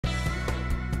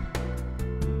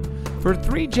For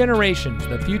 3 generations,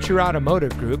 the Future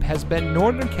Automotive Group has been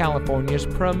Northern California's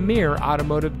premier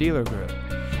automotive dealer group.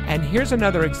 And here's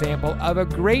another example of a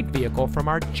great vehicle from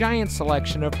our giant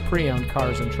selection of pre-owned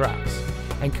cars and trucks.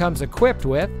 And comes equipped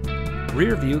with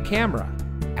rear view camera,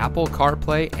 Apple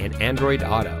CarPlay and Android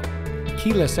Auto,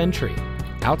 keyless entry,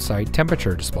 outside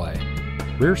temperature display,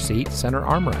 rear seat center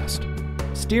armrest,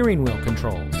 steering wheel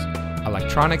controls,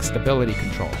 electronic stability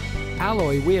control,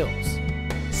 alloy wheels,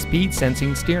 speed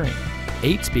sensing steering,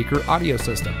 8-speaker audio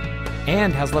system,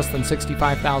 and has less than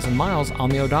 65,000 miles on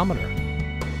the odometer.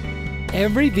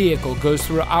 Every vehicle goes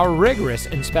through our rigorous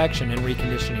inspection and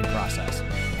reconditioning process.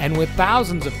 And with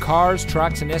thousands of cars,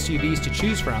 trucks, and SUVs to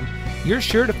choose from, you're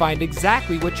sure to find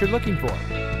exactly what you're looking for.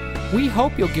 We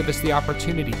hope you'll give us the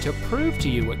opportunity to prove to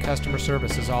you what customer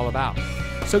service is all about.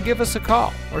 So give us a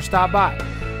call or stop by.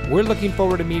 We're looking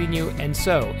forward to meeting you, and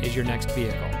so is your next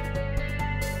vehicle.